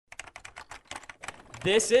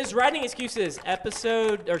This is Writing Excuses,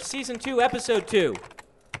 Season 2, Episode 2.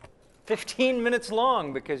 15 minutes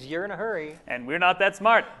long because you're in a hurry. And we're not that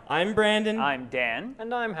smart. I'm Brandon. I'm Dan.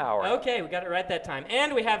 And I'm Howard. Okay, we got it right that time.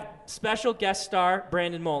 And we have special guest star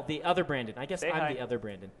Brandon Mull, the other Brandon. I guess Say I'm hi. the other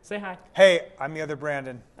Brandon. Say hi. Hey, I'm the other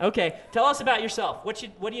Brandon. Okay, tell us about yourself. What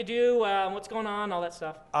do you do? What's going on? All that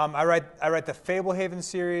stuff. I write the Fablehaven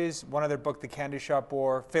series, one other book, The Candy Shop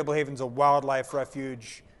War. Fablehaven's a wildlife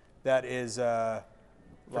refuge that is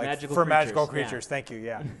magical magical creatures, creatures. yeah. Thank you.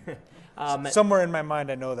 Yeah. Somewhere in my mind,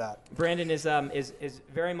 I know that. Brandon is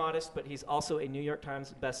very modest, but he's also a New York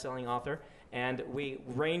Times best-selling author. And we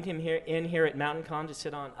reined him here at Mountain Con to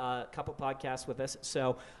sit on a couple podcasts with us.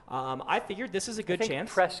 So I figured this is a good I think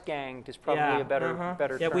chance. press ganged is probably a better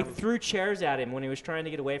Yeah, term. we threw chairs at him when he was trying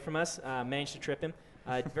to get away from us. Managed to trip him.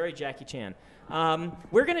 Very Jackie Chan.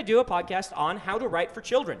 We're going to do a podcast on how to write for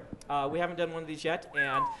children. We haven't done one of these yet,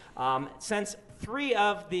 and since 3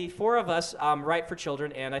 of the 4 of us write for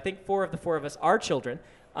children, and I think 4 of the 4 of us are children,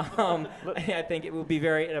 I think it will be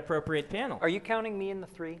an appropriate panel. Are you counting me in the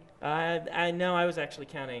 3? I know I was actually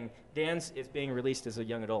counting. Dan's is being released as a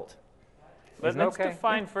young adult. Let's Okay.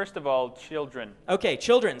 define, first of all, children. Okay,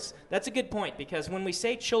 children's. That's a good point, because when we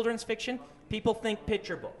say children's fiction, people think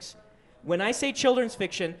picture books. When I say children's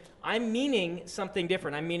fiction, I'm meaning something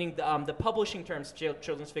different. I'm meaning the publishing terms,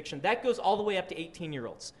 children's fiction. That goes all the way up to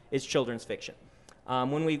 18-year-olds is children's fiction.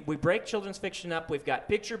 When we break children's fiction up, we've got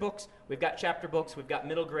picture books, we've got chapter books, we've got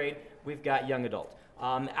middle grade, we've got young adult.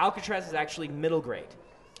 Alcatraz is actually middle grade.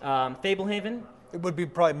 Fablehaven? It would be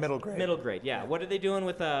probably middle grade. Middle grade, yeah. What are they doing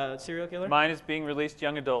with a serial killer? Mine is being released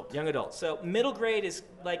young adult. Young adult. So middle grade is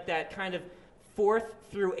like that kind of 4th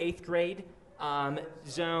through 8th grade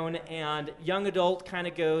zone, and young adult kind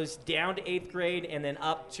of goes down to 8th grade and then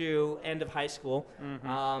up to end of high school.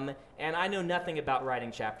 Mm-hmm. And I know nothing about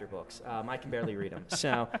writing chapter books. I can barely read them.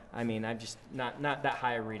 So, I mean, I'm just not that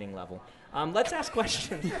high a reading level. Let's ask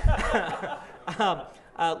questions.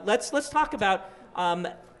 Let's talk about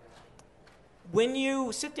when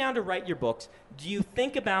you sit down to write your books, do you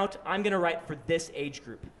think about, I'm going to write for this age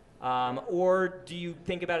group? Or do you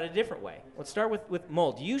think about it a different way? Let's start with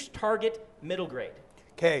Mull. Do you target middle grade?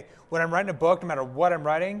 Okay, when I'm writing a book, no matter what I'm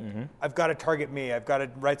writing, I've got to target me. I've got to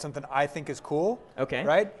write something I think is cool. Okay.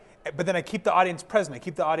 Right? But then I keep the audience present. I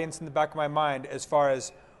keep the audience in the back of my mind as far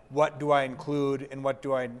as what do I include and what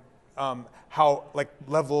do I,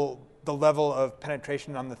 the level of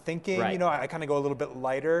penetration on the thinking. Right. You know, I kind of go a little bit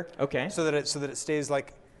lighter. Okay. So that it stays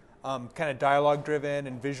like kind of dialogue driven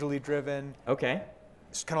and visually driven. Okay.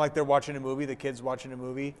 It's kind of like they're watching a movie, the kid's watching a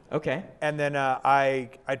movie. Okay. And then I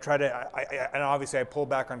try to, and obviously I pull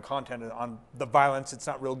back on content, on the violence. It's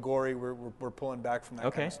not real gory. We're pulling back from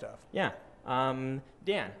that kind of stuff. Yeah.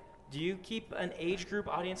 Dan, do you keep an age group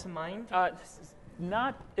audience in mind?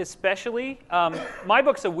 Not especially. My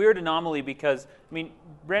book's a weird anomaly because, I mean,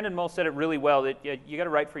 Brandon Mull said it really well, that you got to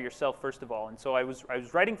write for yourself first of all. And so I was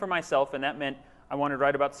writing for myself, and that meant I wanted to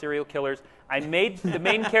write about serial killers. I made the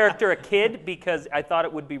main character a kid because I thought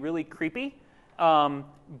it would be really creepy.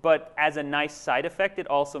 But as a nice side effect, it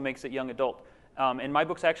also makes it young adult. And my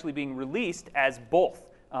book's actually being released as both,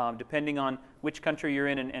 depending on which country you're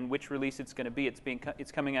in and which release it's going to be.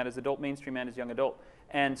 It's coming out as adult mainstream and as young adult.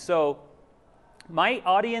 And so my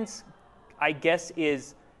audience, I guess,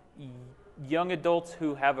 is young adults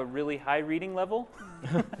who have a really high reading level,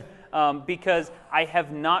 because I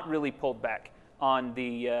have not really pulled back on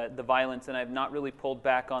the violence, and I've not really pulled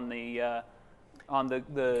back on the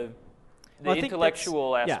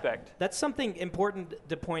intellectual aspect. Yeah, that's something important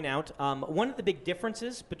to point out. One of the big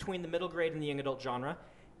differences between the middle grade and the young adult genre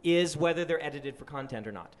is whether they're edited for content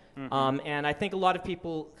or not. Mm-hmm. And I think a lot of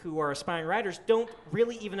people who are aspiring writers don't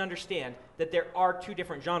really even understand that there are 2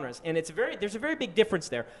 different genres. And there's a very big difference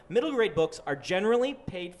there. Middle grade books are generally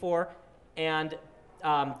paid for and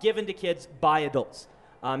given to kids by adults.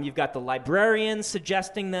 You've got the librarians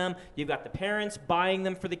suggesting them. You've got the parents buying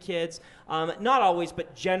them for the kids. Not always,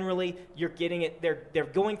 but generally, you're getting it. They're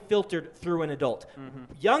going filtered through an adult. Mm-hmm.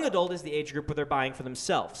 Young adult is the age group where they're buying for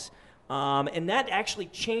themselves. And that actually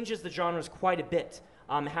changes the genres quite a bit,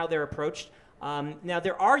 how they're approached. Now,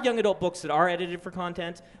 there are young adult books that are edited for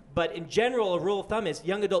content, but in general, a rule of thumb is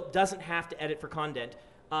young adult doesn't have to edit for content.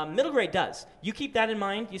 Middle grade does. You keep that in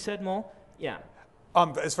mind, you said, Mull? Yeah.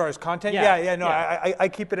 As far as content? Yeah. I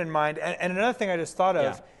keep it in mind. And another thing I just thought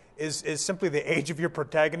of is simply the age of your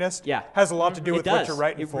protagonist has a lot to do with what you're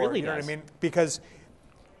writing for. Really you know does. what I mean? Because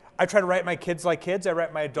I try to write my kids like kids. I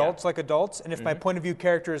write my adults like adults. And if my point of view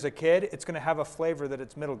character is a kid, it's going to have a flavor that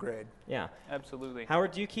it's middle grade. Yeah. Absolutely.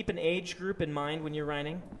 Howard, do you keep an age group in mind when you're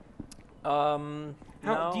writing? Do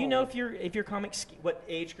you know No. if your comic what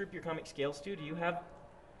age group your comic scales to? Do you have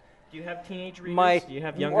teenage readers? My, Do you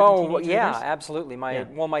have younger than teenage yeah, readers? absolutely.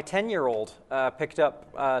 Yeah. My 10-year-old picked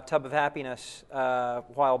up Tub of Happiness a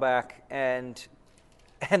while back and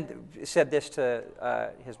said this to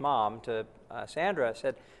his mom, to Sandra.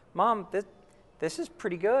 Said, "Mom, this is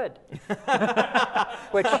pretty good,"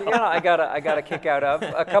 which I got a kick out of.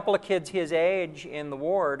 A couple of kids his age in the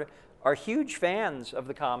ward are huge fans of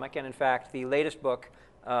the comic, and in fact, the latest book,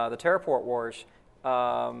 The Terraport Wars,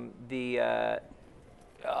 I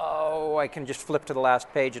can just flip to the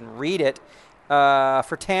last page and read it,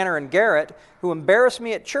 for Tanner and Garrett, who embarrass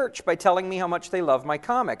me at church by telling me how much they love my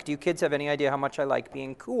comic. Do you kids have any idea how much I like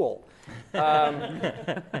being cool?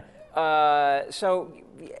 So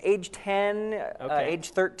age 10, age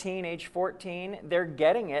 13, age 14, they're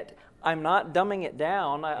getting it. I'm not dumbing it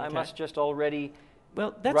down. I must just already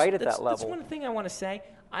write at that level. That's one thing I want to say.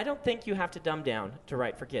 I don't think you have to dumb down to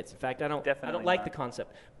write for kids. In fact, I don't Definitely like not. the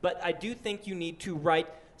concept. But I do think you need to write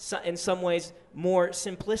in some ways more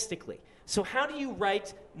simplistically. So how do you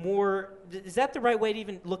write more? Is that the right way to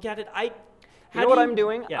even look at it? You know what I'm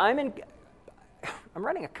doing? Yeah. I'm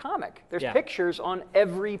writing a comic. There's Yeah. pictures on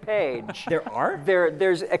every page. There are?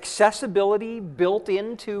 There's accessibility built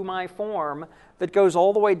into my form that goes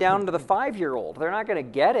all the way down to the 5-year-old. They're not going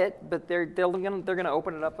to get it, but they're going to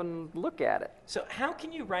open it up and look at it. So how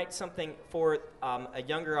can you write something for a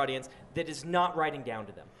younger audience that is not writing down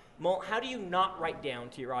to them? Mull, how do you not write down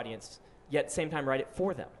to your audience, yet at the same time write it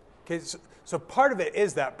for them? Okay, so part of it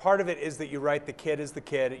is that. Part of it is that you write the kid as the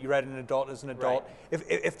kid. You write an adult as an adult. Right.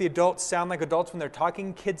 If the adults sound like adults when they're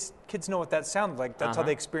talking, kids know what that sounds like. That's how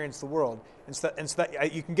they experience the world. And so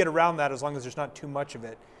that you can get around that as long as there's not too much of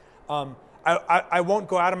it. I won't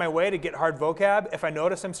go out of my way to get hard vocab. If I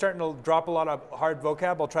notice I'm starting to drop a lot of hard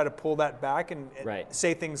vocab, I'll try to pull that back and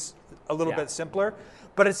say things a little bit simpler.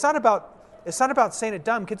 But it's not about saying it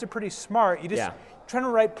dumb. Kids are pretty smart. You just trying to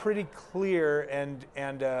write pretty clear and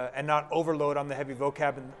not overload on the heavy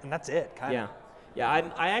vocab, and that's it. Kind of.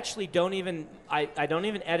 Yeah. I actually don't even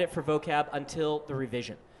edit for vocab until the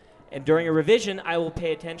revision, and during a revision I will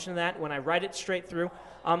pay attention to that. When I write it straight through,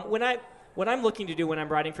 what I'm looking to do when I'm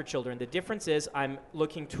writing for children, the difference is I'm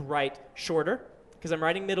looking to write shorter because I'm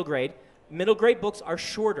writing middle grade. Middle grade books are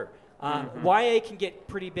shorter. YA can get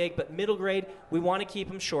pretty big, but middle grade, we want to keep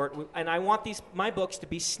them short. And I want my books to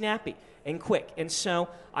be snappy and quick. And so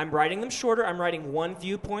I'm writing them shorter. I'm writing one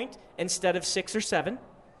viewpoint instead of 6 or 7.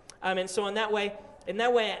 And so in that way,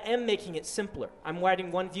 I am making it simpler. I'm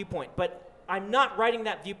writing one viewpoint. But I'm not writing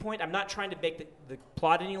that viewpoint. I'm not trying to make the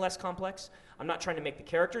plot any less complex. I'm not trying to make the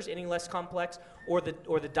characters any less complex or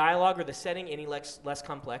the dialogue or the setting any less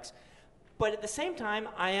complex. But at the same time,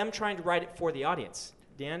 I am trying to write it for the audience.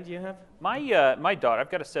 Dan, do you have? My daughter,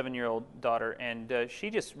 I've got a 7-year-old daughter, and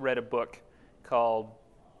she just read a book called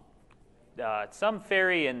Some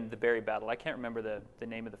Fairy and the Berry Battle. I can't remember the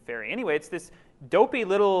name of the fairy. Anyway, it's this dopey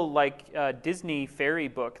little Disney fairy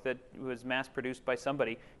book that was mass-produced by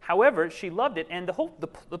somebody. However, she loved it, and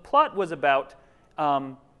the plot was about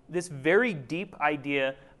this very deep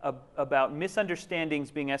idea about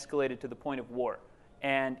misunderstandings being escalated to the point of war.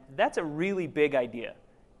 And that's a really big idea.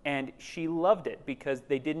 And she loved it because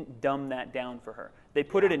they didn't dumb that down for her. They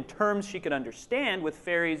put it in terms she could understand with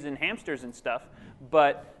fairies and hamsters and stuff,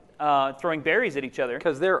 but throwing berries at each other.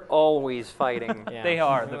 Because they're always fighting. They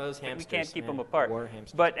are. Those We hamsters, can't keep man. them apart. War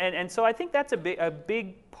hamsters. But and so I think that's a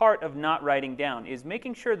big part of not writing down is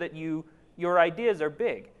making sure that your ideas are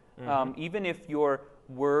big, even if your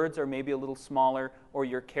words are maybe a little smaller or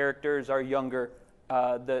your characters are younger.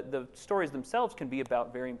 The stories themselves can be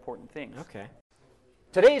about very important things. Okay.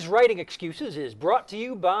 Today's Writing Excuses is brought to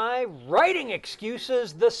you by Writing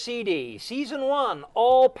Excuses, the CD. Season 1,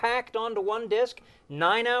 all packed onto one disc,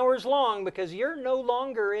 9 hours long because you're no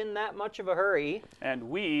longer in that much of a hurry. And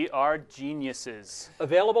we are geniuses.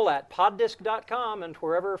 Available at poddisc.com and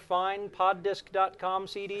wherever fine poddisc.com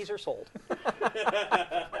CDs are sold.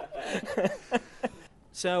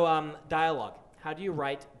 So, dialogue. How do you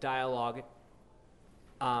write dialogue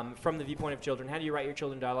from the viewpoint of children? How do you write your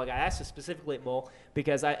children's dialogue? I asked this specifically at Mull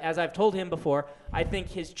because, as I've told him before, I think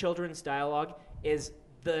his children's dialogue is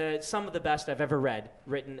some of the best I've ever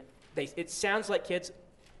written. It sounds like kids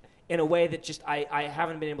in a way that just I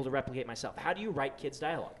haven't been able to replicate myself. How do you write kids'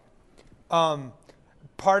 dialogue?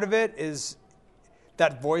 Part of it is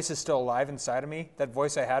that voice is still alive inside of me. That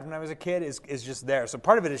voice I had when I was a kid is just there. So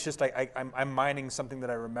part of it is just I'm mining something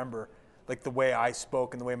that I remember, like the way I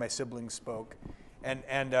spoke and the way my siblings spoke.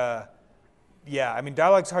 Yeah, I mean,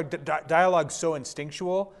 dialogue's hard. Dialogue's so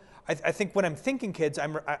instinctual. I think when I'm thinking kids,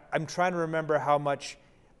 I'm trying to remember how much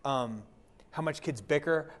how much kids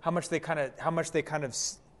bicker, how much they kind of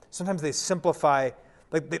sometimes they simplify,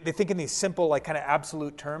 like they think in these simple, like kind of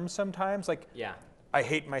absolute terms sometimes, like Yeah. I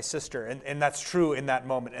hate my sister, and that's true in that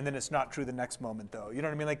moment, and then it's not true the next moment, though. You know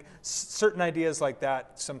what I mean? Like certain ideas like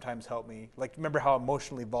that sometimes help me. Like remember how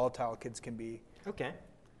emotionally volatile kids can be. Okay.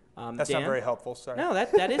 That's Dan? not very helpful. Sorry. No,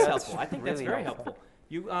 that is helpful. I think that's really very helpful. helpful.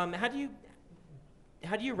 You,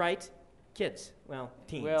 how do you write kids? Well,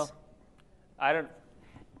 teens. Well, I don't.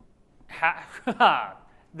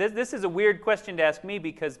 This is a weird question to ask me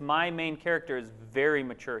because my main character is very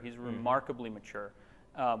mature. He's remarkably mature,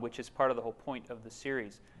 which is part of the whole point of the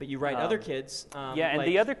series. But you write other kids. Yeah, and like-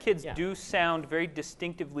 the other kids yeah. do sound very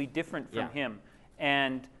distinctively different from Yeah. him.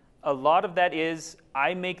 And a lot of that is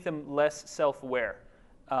I make them less self-aware.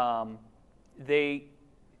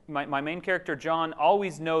 My main character, John,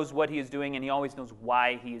 always knows what he is doing and he always knows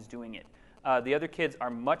why he is doing it. The other kids are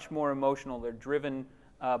much more emotional. They're driven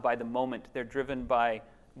by the moment. They're driven by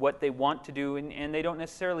what they want to do, and they don't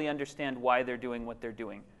necessarily understand why they're doing what they're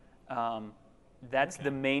doing. That's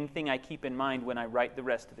the main thing I keep in mind when I write the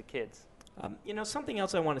rest of the kids. Something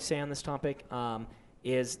else I want to say on this topic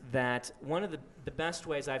is that one of the best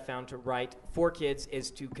ways I've found to write for kids is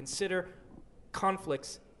to consider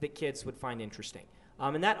conflicts that kids would find interesting.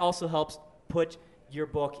 And that also helps put your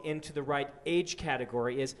book into the right age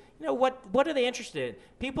category is, what are they interested in?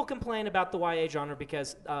 People complain about the YA genre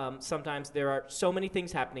because sometimes there are so many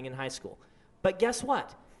things happening in high school. But guess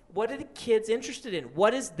what? What are the kids interested in?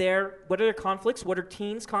 What are their conflicts? What are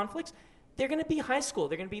teens' conflicts? They're going to be high school.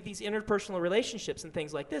 They're going to be these interpersonal relationships and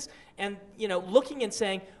things like this. And, looking and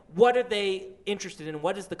saying, what are they interested in?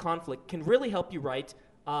 What is the conflict can really help you write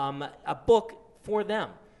a book for them.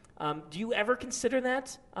 Do you ever consider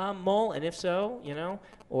that, Mull? And if so,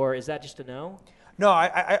 or is that just a no? No,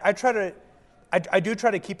 I do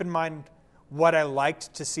try to keep in mind what I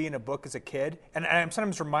liked to see in a book as a kid, and I'm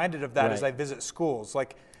sometimes reminded of that as Right. I visit schools.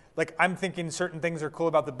 Like I'm thinking certain things are cool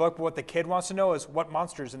about the book, but what the kid wants to know is what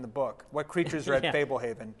monsters in the book, what creatures are at Yeah.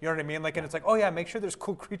 Fablehaven. You know what I mean? And it's like, oh yeah, make sure there's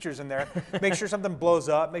cool creatures in there. Make sure something blows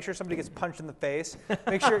up. Make sure somebody gets punched in the face.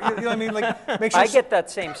 Make sure, you know what I mean? Like, make sure I get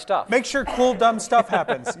that same stuff. make sure cool, dumb stuff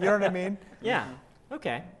happens. You know what I mean? Yeah.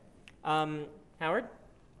 Okay. Howard,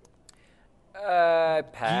 Pass.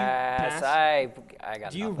 pass? I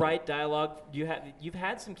got do you nothing. write dialogue? You've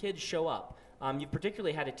had some kids show up. You've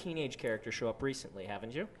particularly had a teenage character show up recently,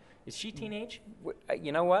 haven't you? Is she teenage?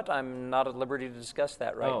 You know what? I'm not at liberty to discuss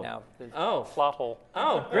that right Oh. now. There's Oh. plot hole.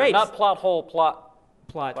 Oh, great. Not plot hole, plot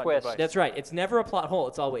plot twist. device. That's right. It's never a plot hole.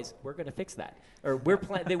 It's always we're going to fix that, or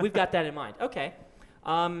we've got that in mind. Okay.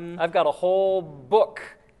 I've got a whole book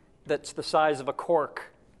that's the size of a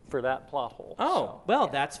cork for that plot hole. Oh, well,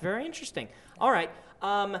 that's very interesting. All right.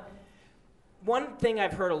 One thing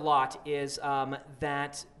I've heard a lot is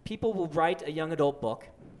that people will write a young adult book.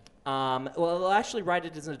 They'll actually write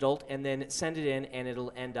it as an adult and then send it in, and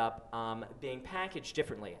it'll end up being packaged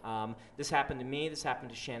differently. This happened to me. This happened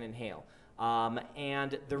to Shannon Hale.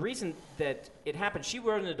 And the reason that it happened, she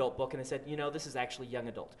wrote an adult book, and they said, this is actually young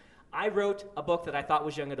adult. I wrote a book that I thought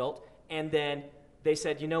was young adult, and then they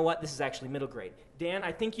said, you know what, this is actually middle grade. Dan,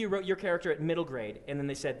 I think you wrote your character at middle grade, and then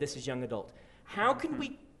they said, this is young adult. How can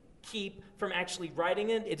we keep from actually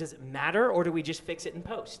writing it? Does it matter, or do we just fix it in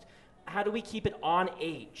post? How do we keep it on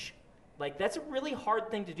age? Like, that's a really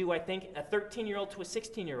hard thing to do, I think, a 13-year-old to a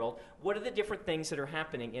 16-year-old. What are the different things that are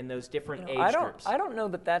happening in those different age groups? I don't know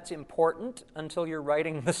that that's important until you're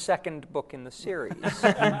writing the second book in the series.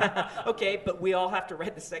 Okay, but we all have to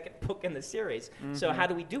write the second book in the series. So how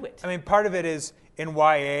do we do it? I mean, part of it is in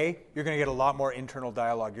YA, you're going to get a lot more internal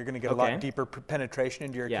dialogue. You're going to get a Okay. lot deeper penetration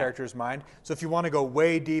into your Yeah. character's mind. So if you want to go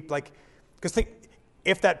way deep, because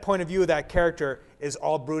if that point of view of that character is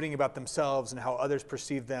all brooding about themselves and how others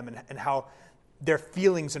perceive them and how their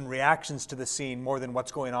feelings and reactions to the scene more than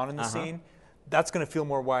what's going on in the scene, that's going to feel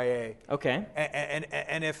more YA. Okay.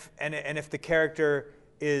 And if the character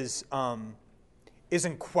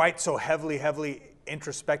isn't quite so heavily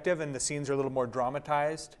introspective and the scenes are a little more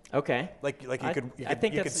dramatized, Okay. like you I could think you could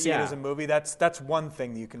that's- see it yeah. as a movie. That's one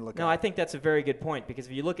thing that you can look No, at. I think that's a very good point, because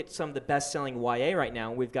if you look at some of the best-selling YA right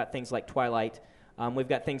now, we've got things like Twilight. We've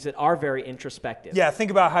got things that are very introspective. Yeah,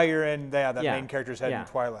 think about how you're in that Yeah. main character's head Yeah. in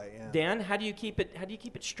Twilight. Yeah. Dan, how do you keep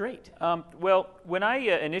it straight? Well, when I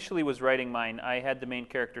initially was writing mine, I had the main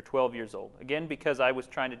character 12 years old. Again, because I was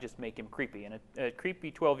trying to just make him creepy. And a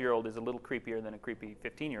creepy 12-year-old is a little creepier than a creepy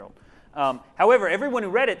 15-year-old. However, everyone who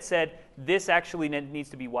read it said, this actually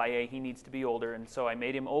needs to be YA. He needs to be older. And so I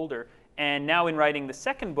made him older. And now in writing the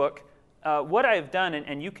second book, what I've done,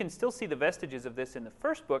 and you can still see the vestiges of this in the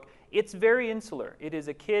first book, it's very insular. It is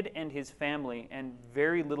a kid and his family and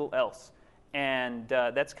very little else. And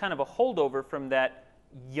that's kind of a holdover from that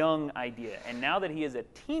young idea. And now that he is a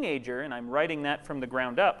teenager, and I'm writing that from the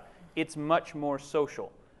ground up, it's much more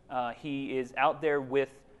social. He is out there with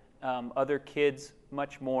other kids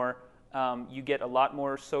much more. You get a lot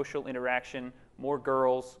more social interaction, more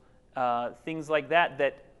girls, things like that,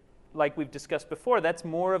 that, like we've discussed before, that's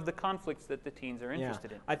more of the conflicts that the teens are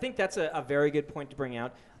interested in. I think that's a very good point to bring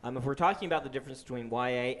out. If we're talking about the difference between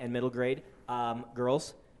YA and middle grade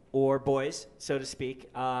girls, or boys, so to speak,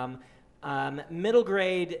 middle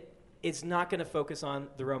grade is not going to focus on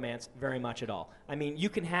the romance very much at all. I mean, you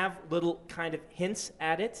can have little kind of hints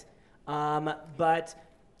at it, but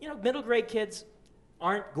middle grade kids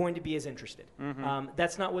aren't going to be as interested.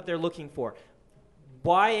 That's not what they're looking for.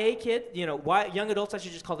 YA kid, young adults, I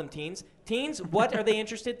should just call them teens. Teens, what are they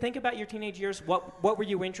interested? Think about your teenage years. What were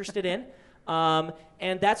you interested in?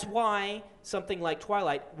 And that's why something like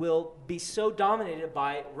Twilight will be so dominated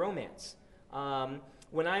by romance.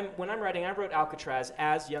 When I'm writing, I wrote Alcatraz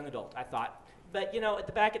as young adult, I thought. But, at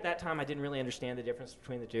the back at that time, I didn't really understand the difference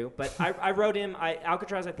between the two. But I wrote him,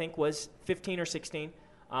 Alcatraz, I think, was 15 or 16.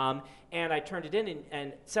 And I turned it in,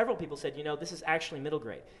 and several people said, this is actually middle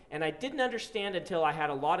grade. And I didn't understand until I had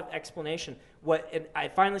a lot of explanation and I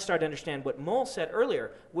finally started to understand what Mull said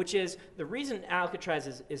earlier, which is the reason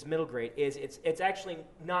Alcatraz is middle grade is it's actually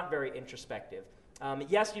not very introspective.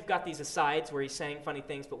 Yes, you've got these asides where he's saying funny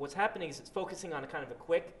things, but what's happening is it's focusing on a kind of a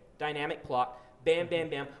quick, dynamic plot. Bam, bam,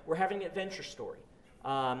 bam. We're having an adventure story.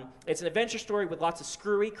 It's an adventure story with lots of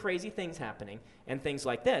screwy, crazy things happening and things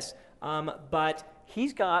like this. But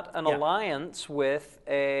he's got an alliance with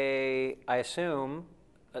I assume,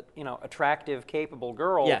 attractive, capable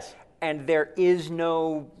girl. Yes. And there is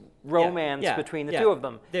no romance between the two of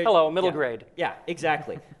them. Hello, middle grade. Yeah,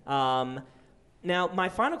 exactly. Now, my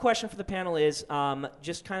final question for the panel is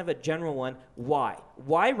just kind of a general one. Why?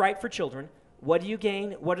 Why write for children? What do you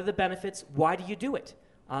gain? What are the benefits? Why do you do it?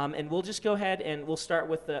 And we'll just go ahead and we'll start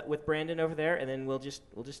with Brandon over there, and then we'll just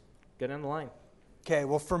go down the line. Okay,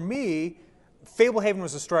 well, for me, Fablehaven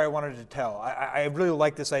was a story I wanted to tell. I really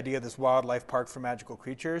like this idea of this wildlife park for magical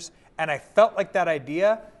creatures, and I felt like that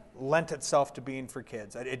idea lent itself to being for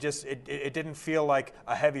kids. It didn't feel like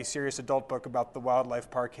a heavy, serious adult book about the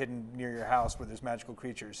wildlife park hidden near your house where there's magical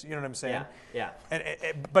creatures. You know what I'm saying? Yeah. And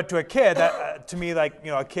but to a kid, that to me, like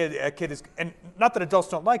a kid is, and not that adults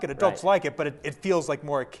don't like it. Adults like it, but it feels like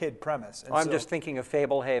more a kid premise. And I'm just thinking of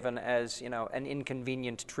Fablehaven as an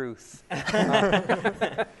inconvenient truth.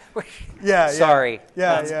 Sorry.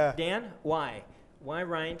 Yeah. Dan, why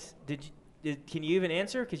write? Can you even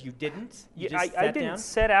answer? Because you didn't. I didn't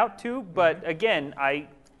set out to, but again,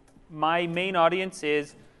 my main audience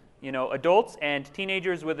is, adults and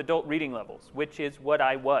teenagers with adult reading levels, which is what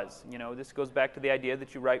I was. This goes back to the idea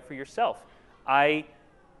that you write for yourself. I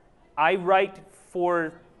write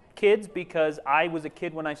for kids because I was a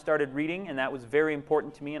kid when I started reading, and that was very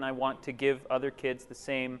important to me, and I want to give other kids the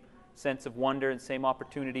same sense of wonder and same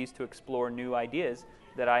opportunities to explore new ideas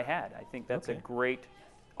that I had. I think that's a great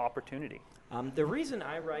opportunity. The reason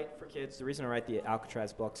I write for kids, the reason I write the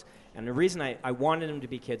Alcatraz books, and the reason I wanted them to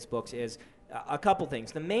be kids' books is a couple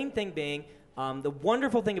things. The main thing being, the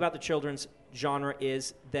wonderful thing about the children's genre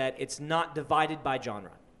is that it's not divided by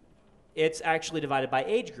genre. It's actually divided by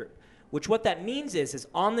age group, which what that means is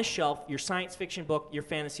on the shelf, your science fiction book, your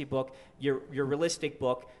fantasy book, your realistic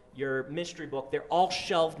book, your mystery book, they're all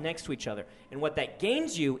shelved next to each other. And what that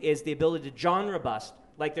gains you is the ability to genre bust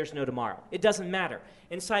like there's no tomorrow. It doesn't matter.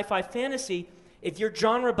 In sci-fi fantasy, if you're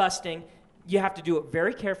genre busting, you have to do it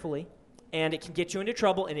very carefully, and it can get you into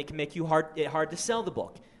trouble, and it can make you hard to sell the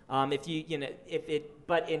book.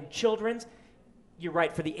 But in children's, you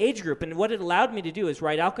write for the age group, and what it allowed me to do is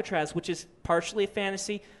write Alcatraz, which is partially a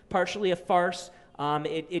fantasy, partially a farce.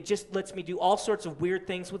 It just lets me do all sorts of weird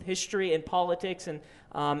things with history and politics and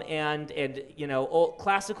old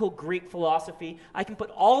classical Greek philosophy. I can put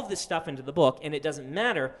all of this stuff into the book, and it doesn't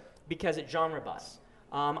matter because it genre busts.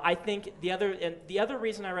 I think the other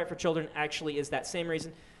reason I write for children actually is that same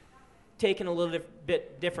reason, taken a little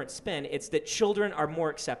bit different spin. It's that children are more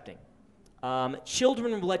accepting.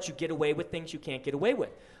 Children will let you get away with things you can't get away with.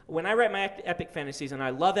 When I write my epic fantasies, and I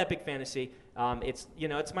love epic fantasy,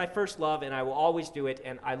 it's my first love, and I will always do it,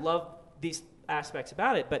 and I love these aspects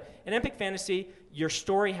about it. But in epic fantasy, your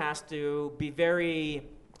story has to be very,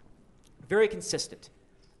 very consistent,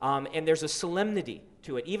 and there's a solemnity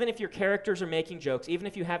to it. Even if your characters are making jokes, even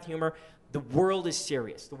if you have humor, the world is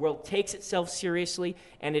serious. The world takes itself seriously,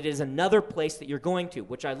 and it is another place that you're going to,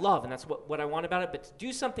 which I love, and that's what I want about it. But to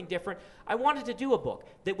do something different, I wanted to do a book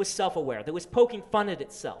that was self-aware, that was poking fun at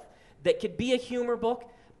itself, that could be a humor book,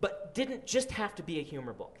 but didn't just have to be a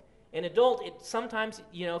humor book. In adult, sometimes,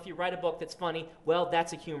 if you write a book that's funny, well,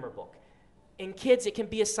 that's a humor book. In kids, it can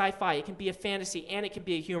be a sci-fi, it can be a fantasy, and it can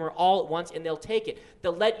be a humor all at once, and they'll take it.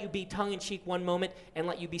 They'll let you be tongue-in-cheek one moment and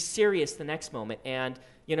let you be serious the next moment. And,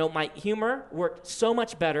 my humor worked so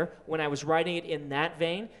much better when I was writing it in that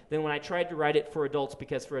vein than when I tried to write it for adults,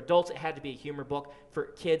 because for adults, it had to be a humor book. For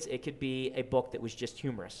kids, it could be a book that was just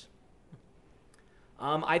humorous.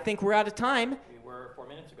 I think we're out of time. We were 4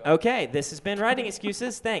 minutes ago. Okay, this has been Writing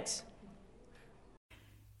Excuses. Thanks.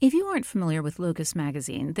 If you aren't familiar with Locus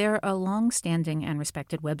Magazine, they're a long-standing and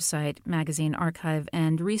respected website, magazine, archive,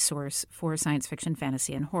 and resource for science fiction,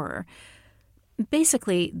 fantasy, and horror.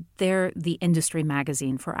 Basically, they're the industry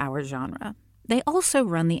magazine for our genre. They also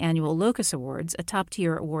run the annual Locus Awards, a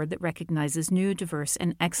top-tier award that recognizes new, diverse,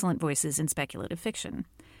 and excellent voices in speculative fiction.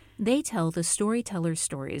 They tell the storyteller's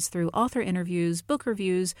stories through author interviews, book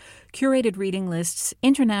reviews, curated reading lists,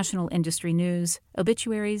 international industry news,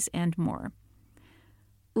 obituaries, and more.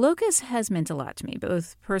 Locus has meant a lot to me,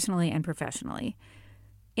 both personally and professionally.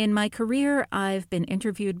 In my career, I've been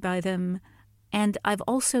interviewed by them, and I've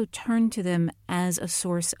also turned to them as a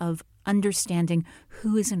source of understanding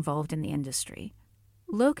who is involved in the industry.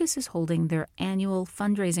 Locus is holding their annual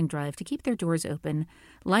fundraising drive to keep their doors open,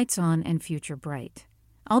 lights on, and future bright.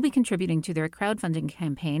 I'll be contributing to their crowdfunding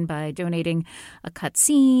campaign by donating a cut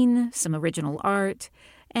scene, some original art,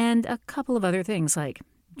 and a couple of other things like,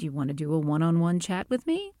 do you want to do a one-on-one chat with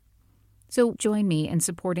me? So join me in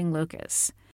supporting Locus.